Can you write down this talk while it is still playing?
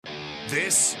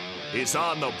This is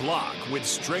On the Block with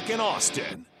Strick and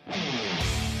Austin.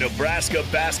 Nebraska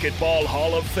Basketball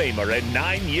Hall of Famer and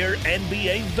 9-year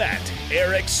NBA vet,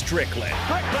 Eric Strickland.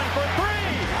 Strickland for three!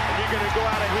 And you're going to go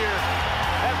out of here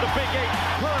as the Big 8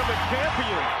 tournament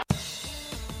champion.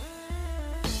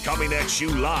 Coming at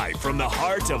you live from the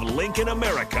heart of Lincoln,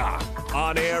 America.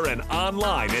 On air and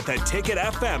online at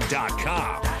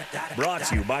theticketfm.com. Brought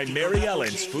to you by Mary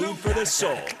Ellen's Food for the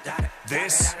Soul.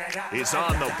 This is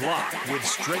On the Block with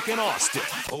Strick and Austin.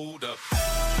 Hold up.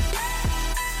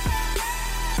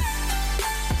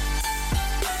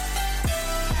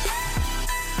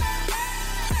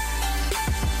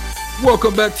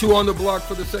 Welcome back to On the Block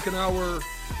for the second hour.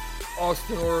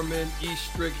 Austin Orman, E.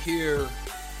 Strick here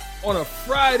on a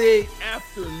Friday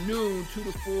afternoon, 2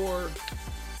 to 4.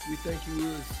 We thank you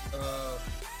as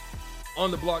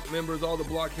On the Block members, all the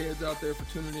blockheads out there for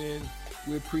tuning in.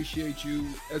 We appreciate you.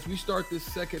 As we start this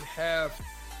second half,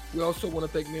 we also want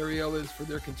to thank Mary Ellen's for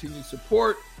their continued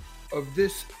support of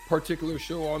this particular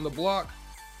show On the Block,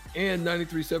 and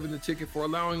 93.7 The Ticket for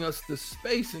allowing us the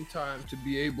space and time to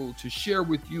be able to share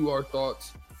with you our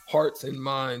thoughts, hearts, and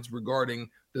minds regarding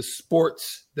the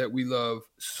sports that we love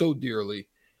so dearly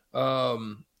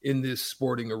in this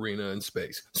sporting arena and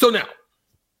space. So now,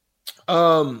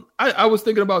 I was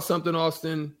thinking about something,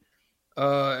 Austin,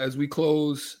 as we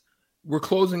close. We're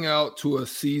closing out to a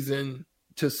season.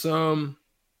 To some,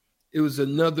 it was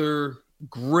another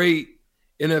great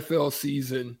NFL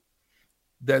season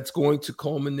that's going to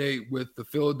culminate with the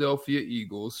Philadelphia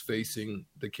Eagles facing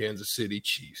the Kansas City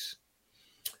Chiefs.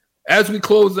 As we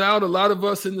close out, a lot of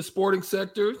us in the sporting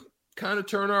sector kind of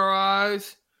turn our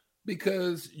eyes,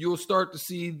 because you'll start to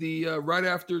see the right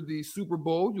after the Super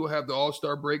Bowl, you'll have the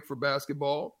All-Star break for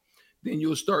basketball. Then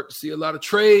you'll start to see a lot of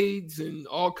trades and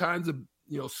all kinds of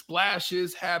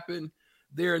splashes happen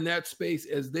there in that space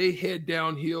as they head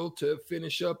downhill to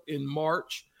finish up in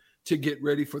March to get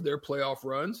ready for their playoff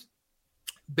runs.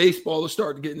 Baseball is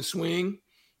starting to get in the swing.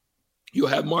 You'll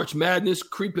have March Madness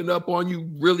creeping up on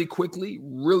you really quickly,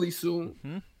 really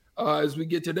soon. As we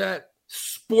get to that,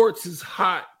 sports is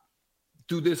hot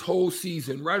through this whole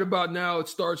season. Right about now, it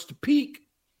starts to peak,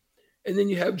 and then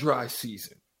you have dry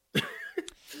season.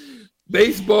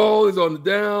 Baseball is on the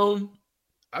down.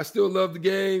 I still love the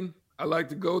game. I like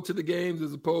to go to the games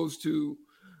as opposed to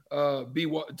as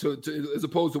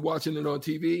opposed to watching it on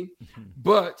TV.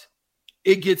 But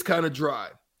it gets kind of dry.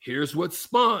 Here's what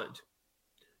spawned.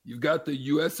 You've got the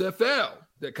USFL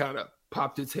that kind of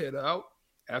popped its head out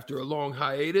after a long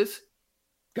hiatus,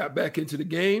 got back into the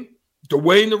game.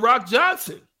 Dwayne "The Rock"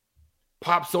 Johnson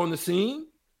pops on the scene,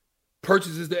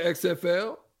 purchases the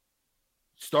XFL,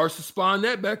 starts to spawn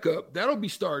that back up. That'll be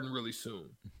starting really soon.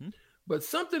 But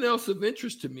something else of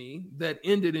interest to me that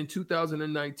ended in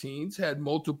 2019's had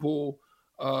multiple.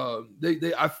 I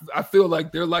feel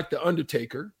like they're like the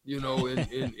Undertaker,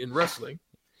 in wrestling,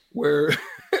 where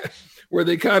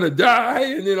they kind of die,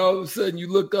 and then all of a sudden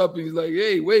you look up and he's like,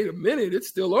 "Hey, wait a minute, it's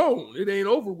still on. It ain't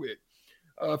over with."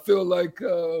 I feel like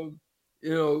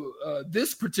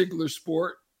this particular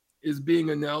sport is being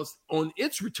announced on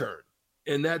its return,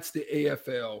 and that's the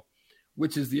AFL,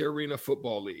 which is the Arena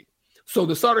Football League. So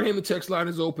the Sauter Heyman text line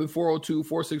is open,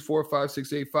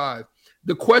 402-464-5685.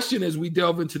 The question as we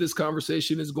delve into this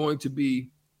conversation is going to be,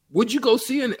 would you go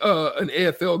see an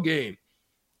AFL game?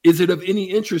 Is it of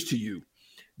any interest to you?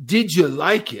 Did you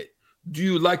like it? Do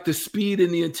you like the speed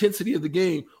and the intensity of the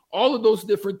game? All of those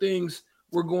different things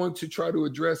we're going to try to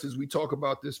address as we talk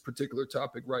about this particular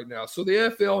topic right now. So the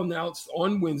AFL announced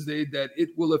on Wednesday that it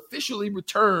will officially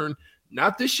return,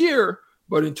 not this year,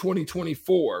 but in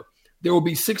 2024. There will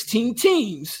be 16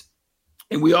 teams,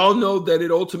 and we all know that it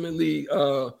ultimately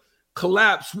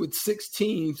collapsed with 6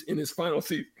 teams in its final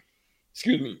season.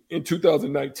 In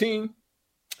 2019,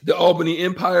 the Albany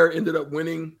Empire ended up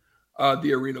winning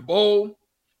the Arena Bowl.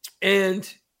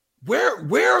 And where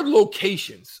are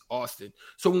locations, Austin?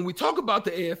 So when we talk about the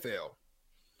AFL,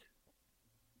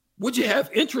 would you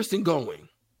have interest in going?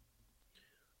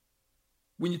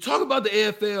 When you talk about the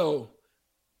AFL,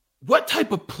 what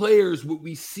type of players would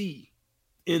we see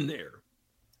in there?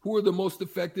 Who are the most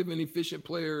effective and efficient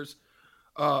players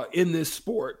in this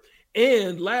sport?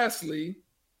 And lastly,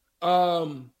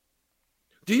 do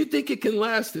you think it can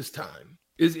last this time?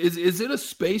 Is it a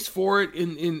space for it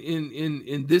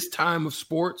in this time of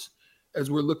sports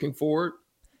as we're looking forward?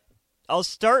 I'll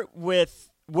start with,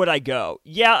 would I go?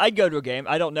 Yeah, I'd go to a game.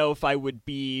 I don't know if I would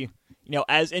be,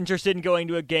 as interested in going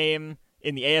to a game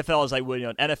in the AFL as I would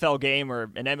an NFL game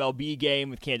or an MLB game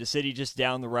with Kansas City just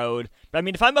down the road. But I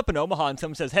mean, if I'm up in Omaha and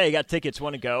someone says, "Hey, I got tickets,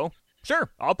 want to go?"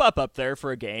 Sure, I'll pop up there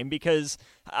for a game because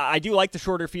I do like the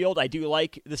shorter field. I do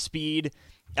like the speed.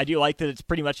 I do like that it's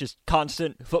pretty much just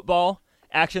constant football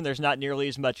action. There's not nearly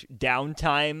as much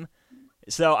downtime.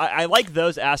 So I like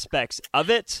those aspects of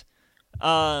it.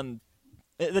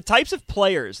 The types of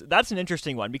players, that's an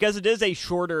interesting one because it is a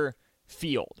shorter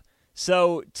field.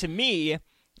 So to me,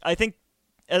 I think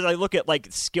as I look at like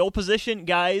skill position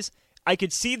guys, I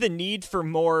could see the need for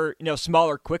more,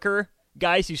 smaller, quicker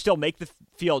guys who still make the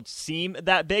field seem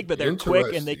that big, but they're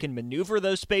quick and they can maneuver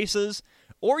those spaces.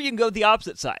 Or you can go the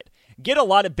opposite side. Get a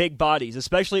lot of big bodies,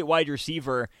 especially at wide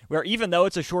receiver, where even though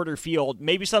it's a shorter field,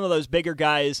 maybe some of those bigger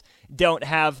guys don't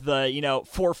have the,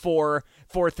 4.4,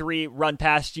 4.3 run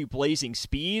past you blazing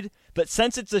speed. But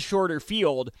since it's a shorter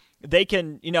field, they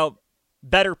can,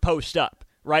 better post up,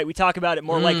 right? We talk about it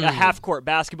more like a half-court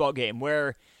basketball game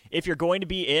where if you're going to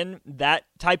be in that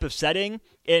type of setting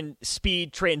and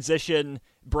speed, transition,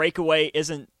 breakaway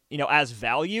isn't, as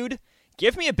valued,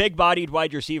 give me a big-bodied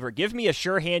wide receiver. Give me a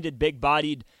sure-handed,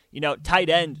 big-bodied, tight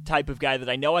end type of guy that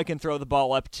I know I can throw the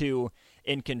ball up to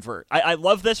and convert. I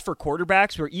love this for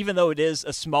quarterbacks where even though it is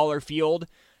a smaller field,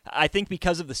 I think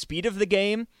because of the speed of the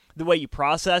game, the way you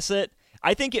process it,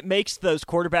 I think it makes those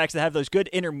quarterbacks that have those good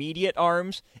intermediate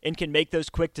arms and can make those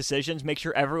quick decisions, make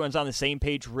sure everyone's on the same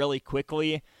page really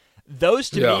quickly. Those,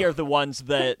 to me, are the ones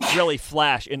that really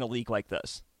flash in a league like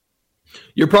this.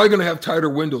 You're probably going to have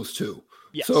tighter windows, too.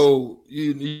 Yes. So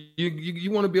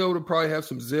you want to be able to probably have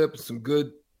some zip, some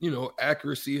good,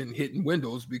 accuracy in hitting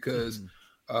windows because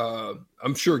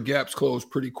I'm sure gaps close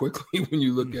pretty quickly when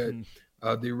you look at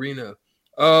the arena.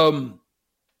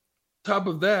 Top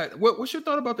of that, what's your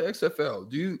thought about the XFL?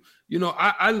 Do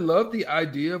I love the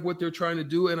idea of what they're trying to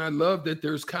do, and I love that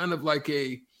there's kind of like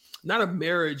not a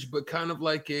marriage, but kind of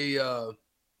like an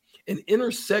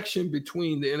intersection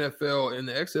between the NFL and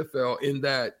the XFL in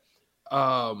that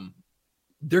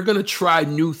they're going to try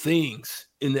new things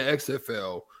in the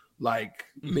XFL, like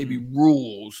maybe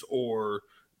rules or,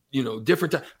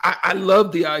 different time. I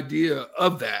love the idea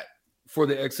of that for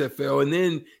the XFL, and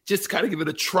then just kind of give it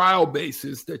a trial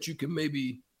basis that you can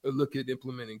maybe look at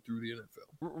implementing through the NFL.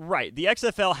 Right. The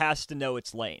XFL has to know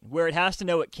its lane, where it has to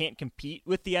know it can't compete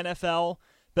with the NFL.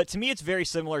 But to me, it's very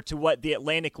similar to what the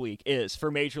Atlantic League is for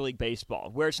Major League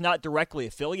Baseball, where it's not directly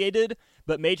affiliated,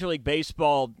 but Major League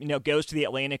Baseball, goes to the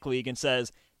Atlantic League and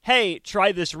says, hey,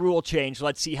 try this rule change.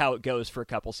 Let's see how it goes for a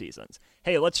couple seasons.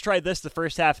 Hey, let's try this the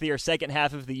first half of the year, second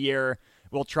half of the year.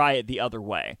 We'll try it the other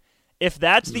way. If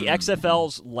that's the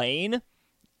XFL's lane,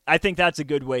 I think that's a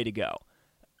good way to go.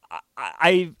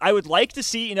 I would like to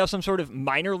see, some sort of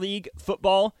minor league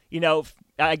football.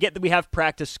 I get that we have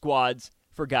practice squads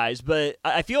for guys, but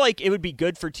I feel like it would be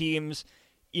good for teams,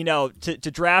 to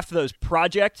draft those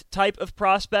project type of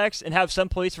prospects and have some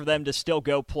place for them to still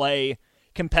go play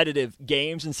competitive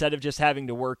games instead of just having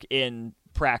to work in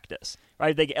practice,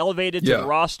 right? They get elevated to the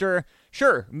roster.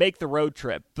 Sure, make the road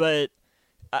trip, but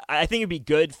I think it'd be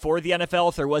good for the NFL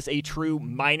if there was a true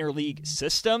minor league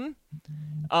system.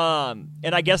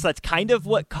 And I guess that's kind of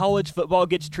what college football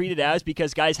gets treated as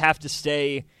because guys have to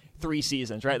stay 3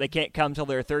 seasons, right? They can't come till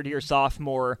their third-year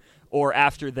sophomore or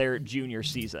after their junior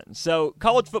season. So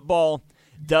college football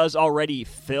does already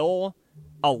fill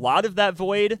a lot of that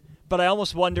void, but I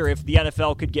almost wonder if the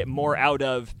NFL could get more out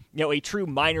of, a true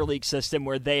minor league system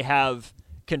where they have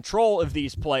control of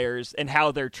these players and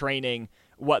how they're training,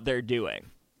 what they're doing.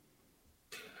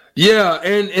 Yeah,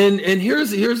 and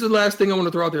here's the last thing I want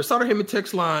to throw out there. Sauter Heyman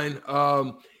text line.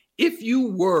 If you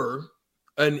were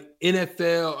an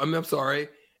AFL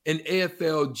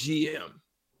GM,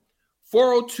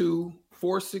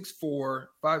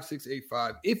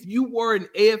 402-464-5685. If you were an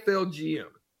AFL GM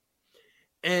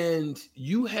and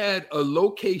you had a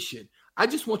location, I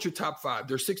just want your top 5.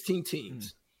 There's 16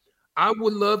 teams. I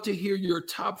would love to hear your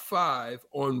top 5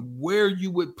 on where you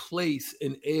would place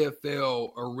an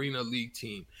AFL Arena League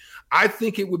team. I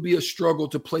think it would be a struggle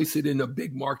to place it in a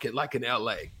big market like an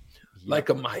LA, like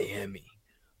a Miami,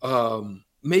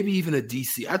 maybe even a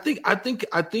DC. I think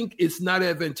it's not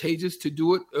advantageous to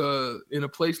do it in a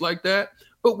place like that.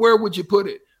 But where would you put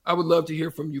it? I would love to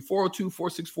hear from you.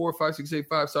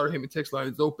 402-464-5685. Sauter Heyman text line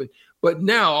is open. But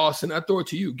now, Austin, I throw it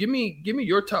to you. Give me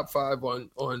your top 5 on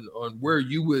where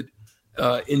you would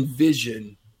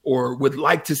envision or would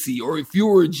like to see, or if you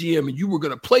were a GM and you were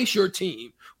going to place your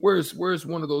team, where's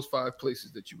one of those 5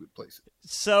 places that you would place it?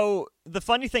 So the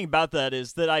funny thing about that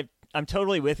is that I'm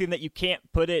totally with you in that you can't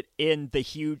put it in the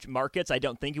huge markets. I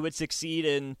don't think it would succeed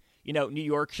in, New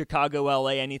York, Chicago,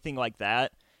 LA, anything like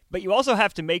that. But you also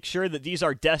have to make sure that these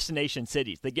are destination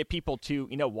cities. They get people to,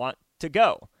 want to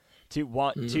go, to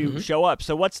want to show up.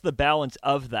 So what's the balance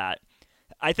of that?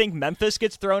 I think Memphis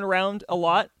gets thrown around a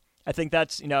lot. I think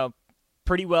that's,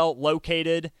 pretty well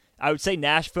located. I would say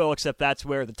Nashville, except that's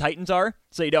where the Titans are,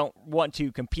 so you don't want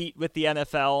to compete with the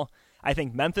NFL. I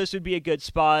think Memphis would be a good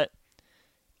spot.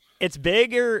 It's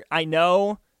bigger, I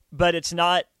know, but it's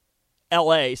not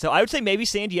LA. So I would say maybe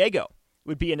San Diego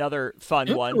would be another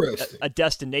fun one, a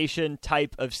destination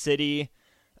type of city.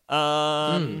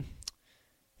 Part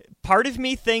of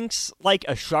me thinks like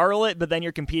a Charlotte, but then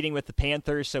you're competing with the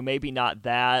Panthers, so maybe not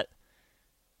that.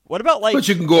 What about like? But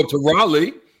you can go up to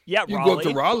Raleigh. Yeah, you Raleigh. can go up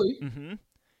to Raleigh. Mm-hmm.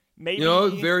 Maybe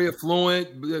very affluent.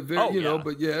 Very,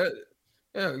 but yeah,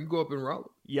 you can go up in Raleigh.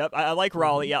 Yep, I like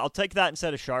Raleigh. Yeah, I'll take that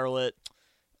instead of Charlotte.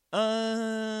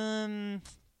 I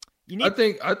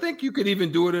think you could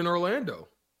even do it in Orlando.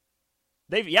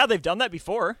 They've done that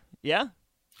before. Yeah.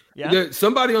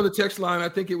 Somebody on the text line, I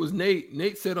think it was Nate.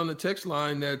 Nate said on the text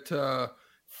line that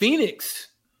Phoenix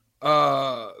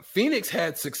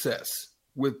had success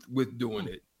with doing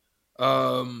it.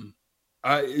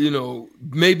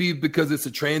 Maybe because it's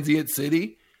a transient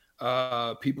city,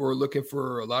 people are looking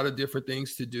for a lot of different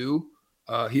things to do.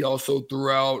 He also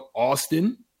threw out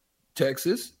Austin,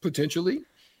 Texas, potentially.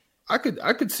 I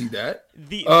could see that.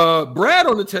 Brad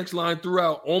on the text line threw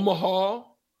out Omaha,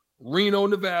 Reno,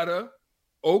 Nevada,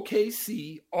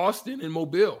 OKC, Austin, and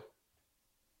Mobile.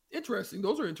 Interesting.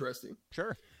 Those are interesting.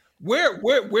 Sure.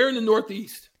 Where in the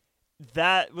Northeast?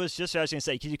 That was just what I was going to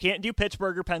say, because you can't do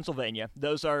Pittsburgh or Pennsylvania.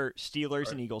 Those are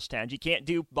Steelers and Eagles towns. You can't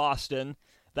do Boston.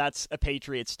 That's a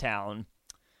Patriots town.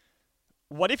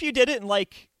 What if you did it in,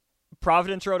 like,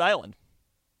 Providence, Rhode Island?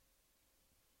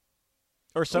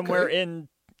 Or somewhere in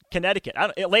Connecticut.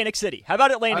 Atlantic City. How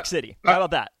about Atlantic City? How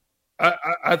about that?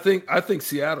 I think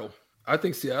Seattle. I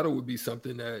think Seattle would be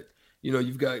something that,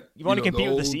 you've got. You want to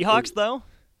compete with the Seahawks, though?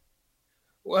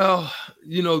 Well,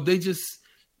 they just...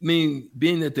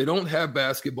 being that they don't have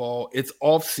basketball, it's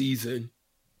off season.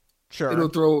 Sure, it'll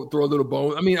throw a little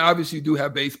bone. Obviously you do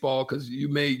have baseball because you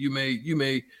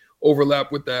may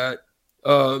overlap with that.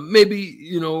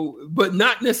 Maybe but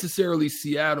not necessarily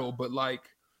Seattle, but like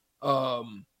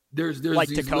there's like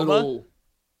these Tacoma. Little,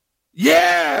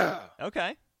 yeah.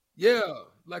 Okay. Yeah,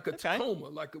 like a Tacoma,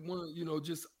 like one.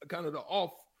 Just kind of the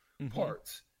off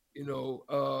parts.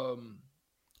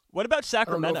 What about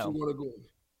Sacramento? I don't know if you want to go.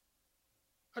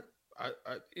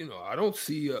 I don't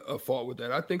see a fault with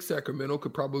that. I think Sacramento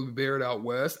could probably bear it out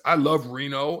west. I love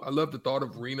Reno. I love the thought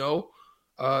of Reno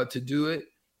to do it.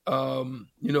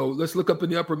 Let's look up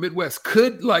in the upper Midwest.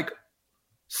 Could like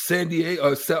San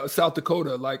Diego, South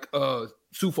Dakota, like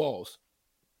Sioux Falls.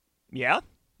 Yeah,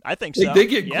 I think so. They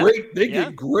get great. They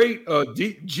get great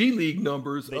G League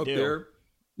numbers up there.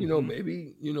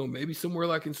 Maybe somewhere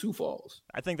like in Sioux Falls.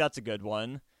 I think that's a good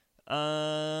one.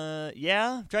 I'm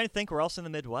trying to think where else in the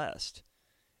Midwest.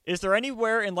 Is there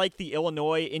anywhere in like the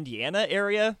Illinois, Indiana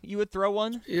area you would throw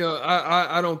one? Yeah,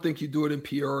 I don't think you do it in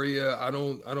Peoria. I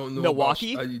don't know.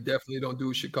 Milwaukee? You definitely don't do it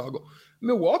in Chicago.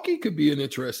 Milwaukee could be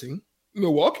interesting. Kenny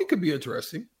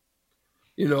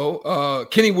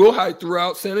Wilhite threw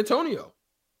out San Antonio.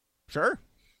 Sure.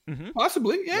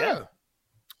 Possibly, yeah.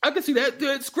 I can see that.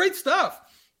 It's great stuff.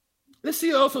 Let's see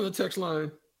who else on the text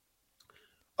line.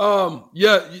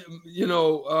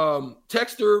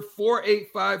 Texter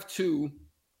 4852.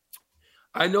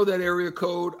 I know that area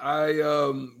code.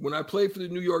 When I played for the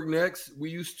New York Knicks, we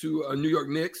used to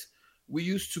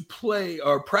play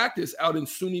or practice out in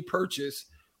SUNY Purchase,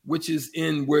 which is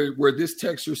in where this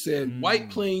texter said White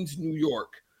Plains, New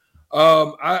York.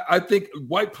 I think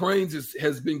White Plains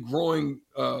has been growing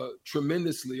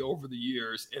tremendously over the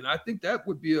years, and I think that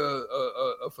would be a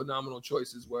phenomenal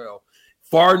choice as well.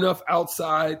 Far enough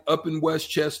outside, up in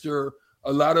Westchester,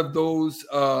 a lot of those,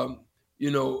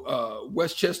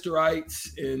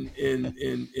 Westchesterites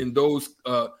in those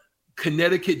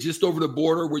Connecticut, just over the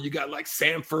border, where you got like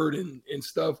Sanford and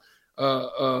stuff,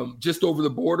 just over the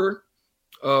border,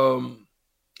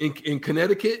 in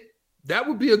Connecticut. That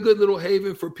would be a good little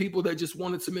haven for people that just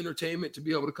wanted some entertainment to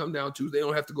be able to come down to. They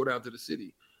don't have to go down to the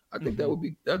city. I think that would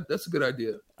be that's a good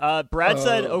idea. Brad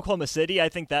said Oklahoma City. I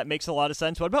think that makes a lot of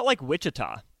sense. What about like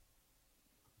Wichita?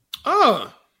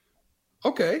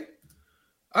 Okay.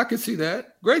 I can see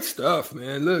that. Great stuff,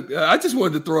 man. Look, I just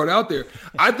wanted to throw it out there.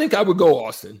 I think I would go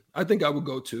Austin. I think I would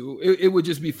go too. It would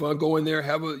just be fun going there,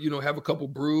 have a couple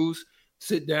brews,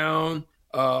 sit down,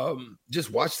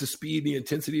 just watch the speed, the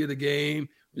intensity of the game,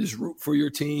 just root for your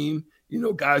team.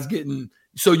 Guys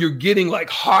you're getting like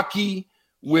hockey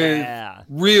with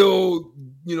real,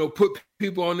 put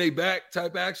people on their back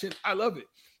type action. I love it.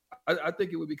 I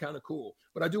think it would be kind of cool.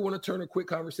 But I do want to turn a quick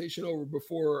conversation over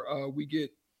before we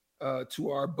get to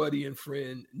our buddy and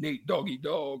friend Nate Doggy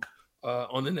Dog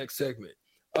on the next segment.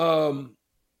 Oklahoma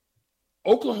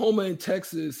and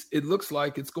Texas, it looks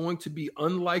like it's going to be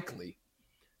unlikely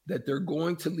that they're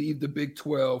going to leave the Big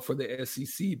 12 for the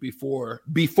SEC before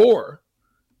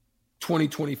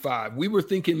 2025. We were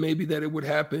thinking maybe that it would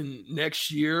happen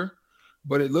next year,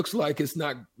 but it looks like it's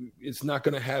not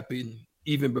going to happen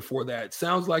even before that. It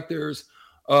sounds like there's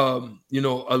a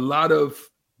lot of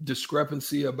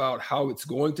discrepancy about how it's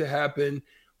going to happen,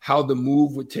 how the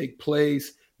move would take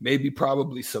place, maybe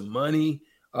probably some money.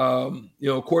 According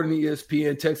to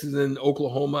ESPN, Texas and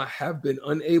Oklahoma have been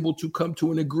unable to come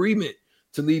to an agreement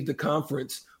to leave the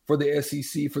conference for the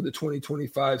SEC for the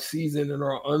 2025 season and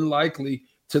are unlikely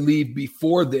to leave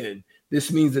before then.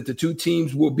 This means that the two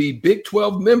teams will be Big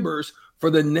 12 members for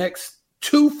the next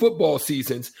 2 football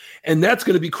seasons. And that's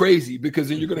going to be crazy because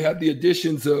then you're going to have the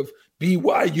additions of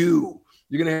BYU.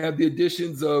 You're going to have the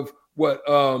additions of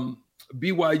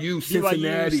BYU,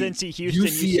 Cincinnati, Cincy, Houston,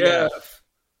 UCF.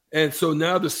 And so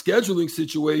now the scheduling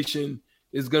situation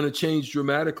is going to change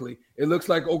dramatically. It looks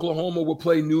like Oklahoma will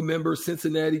play new members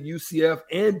Cincinnati, UCF,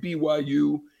 and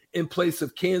BYU in place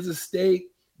of Kansas State,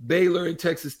 Baylor, and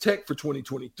Texas Tech for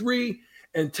 2023.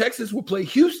 And Texas will play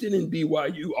Houston and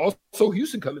BYU, also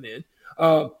Houston coming in,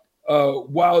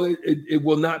 while it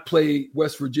will not play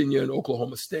West Virginia and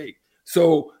Oklahoma State.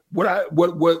 So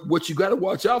what you got to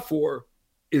watch out for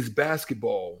is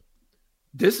basketball.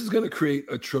 This is going to create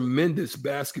a tremendous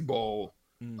basketball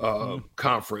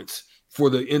conference for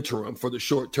the interim, for the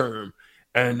short term.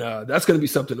 And that's going to be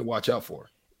something to watch out for.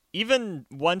 Even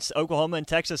once Oklahoma and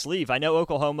Texas leave, I know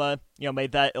Oklahoma,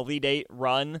 made that Elite Eight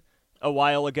run a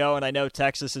while ago, and I know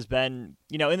Texas has been,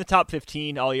 in the top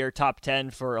 15 all year, top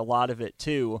 10 for a lot of it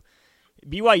too.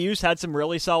 BYU's had some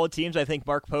really solid teams. I think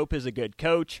Mark Pope is a good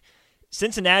coach.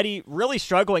 Cincinnati really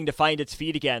struggling to find its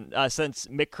feet again since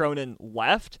Mick Cronin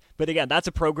left. But again, that's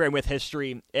a program with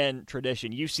history and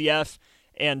tradition. UCF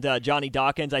and Johnny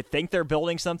Dawkins, I think they're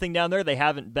building something down there. They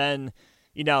haven't been,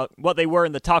 what they were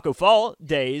in the Taco Fall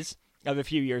days of a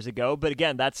few years ago. But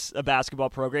again, that's a basketball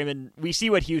program. And we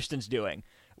see what Houston's doing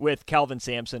with Calvin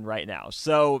Sampson right now.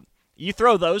 So you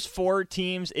throw those 4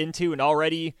 teams into an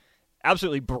already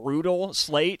absolutely brutal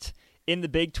slate in the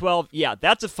Big 12. Yeah,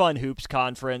 that's a fun hoops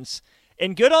conference.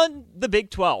 And good on the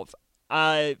Big 12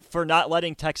 for not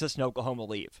letting Texas and Oklahoma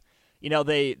leave. They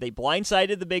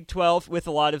blindsided the Big 12 with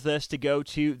a lot of this to go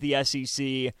to the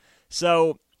SEC.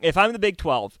 So if I'm the Big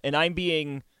 12 and I'm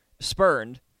being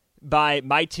spurned by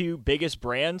my 2 biggest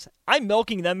brands, I'm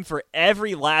milking them for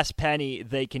every last penny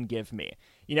they can give me.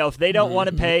 If they don't want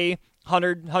to pay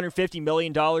 $150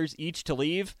 million each to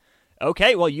leave,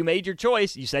 okay, well, you made your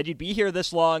choice. You said you'd be here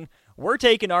this long. We're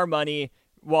taking our money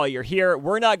while you're here.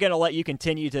 We're not going to let you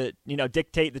continue to,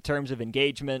 dictate the terms of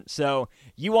engagement. So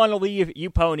you want to leave, you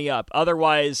pony up.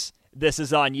 Otherwise, this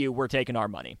is on you. We're taking our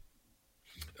money.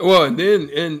 Well, and then,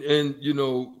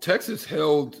 Texas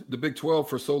held the Big 12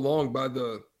 for so long by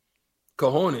the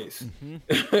cojones.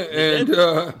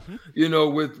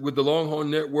 And, with the Longhorn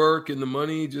Network and the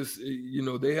money, just,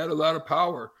 they had a lot of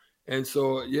power. And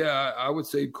so, yeah, I would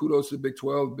say kudos to the Big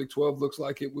 12. Big 12 looks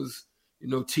like it was,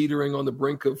 teetering on the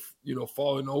brink of,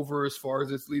 falling over as far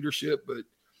as its leadership. But,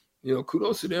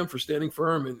 kudos to them for standing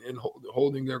firm and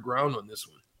holding their ground on this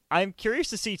one. I'm curious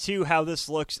to see, too, how this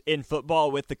looks in football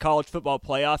with the college football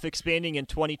playoff expanding in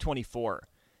 2024.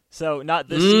 So not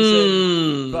this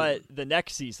season, but the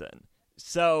next season.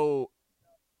 So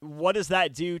what does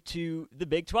that do to the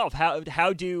Big 12?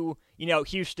 How do,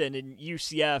 Houston and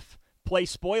UCF play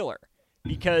spoiler?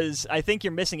 Because I think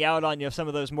you're missing out on, some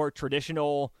of those more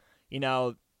traditional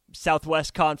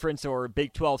Southwest Conference or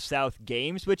Big 12 South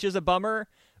games, which is a bummer.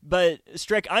 But,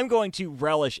 Strick, I'm going to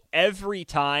relish every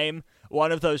time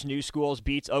one of those new schools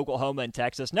beats Oklahoma and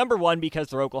Texas. Number one, because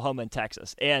they're Oklahoma and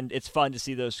Texas, and it's fun to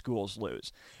see those schools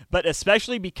lose. But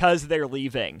especially because they're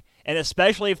leaving, and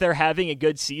especially if they're having a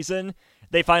good season,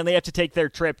 they finally have to take their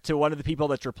trip to one of the people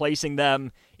that's replacing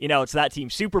them. It's that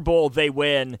team's Super Bowl. They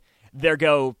win. There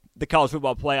go the college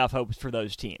football playoff hopes for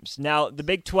those teams. Now, the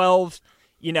Big 12...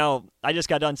 I just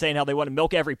got done saying how they want to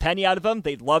milk every penny out of them.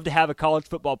 They'd love to have a college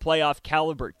football playoff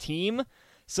caliber team.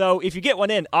 So if you get one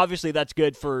in, obviously that's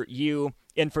good for you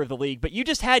and for the league. But you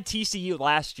just had TCU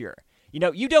last year.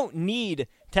 You don't need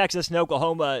Texas and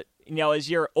Oklahoma, as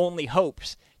your only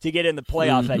hopes to get in the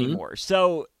playoff anymore.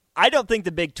 So I don't think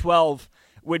the Big 12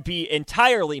 would be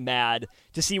entirely mad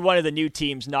to see one of the new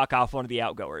teams knock off one of the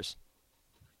outgoers.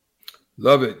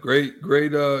 Love it. Great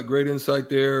insight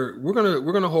there. We're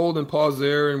gonna hold and pause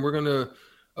there, and we're gonna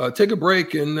take a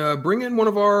break and bring in one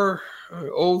of our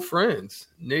old friends,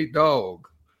 Nate Dogg,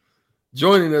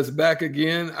 joining us back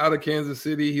again out of Kansas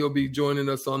City. He'll be joining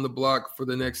us on the block for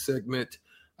the next segment.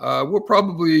 We'll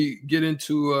probably get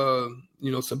into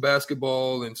some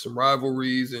basketball and some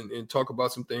rivalries and talk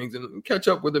about some things and catch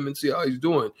up with him and see how he's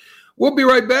doing. We'll be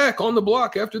right back on the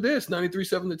block after this.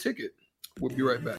 93.7 The Ticket. We'll be right back.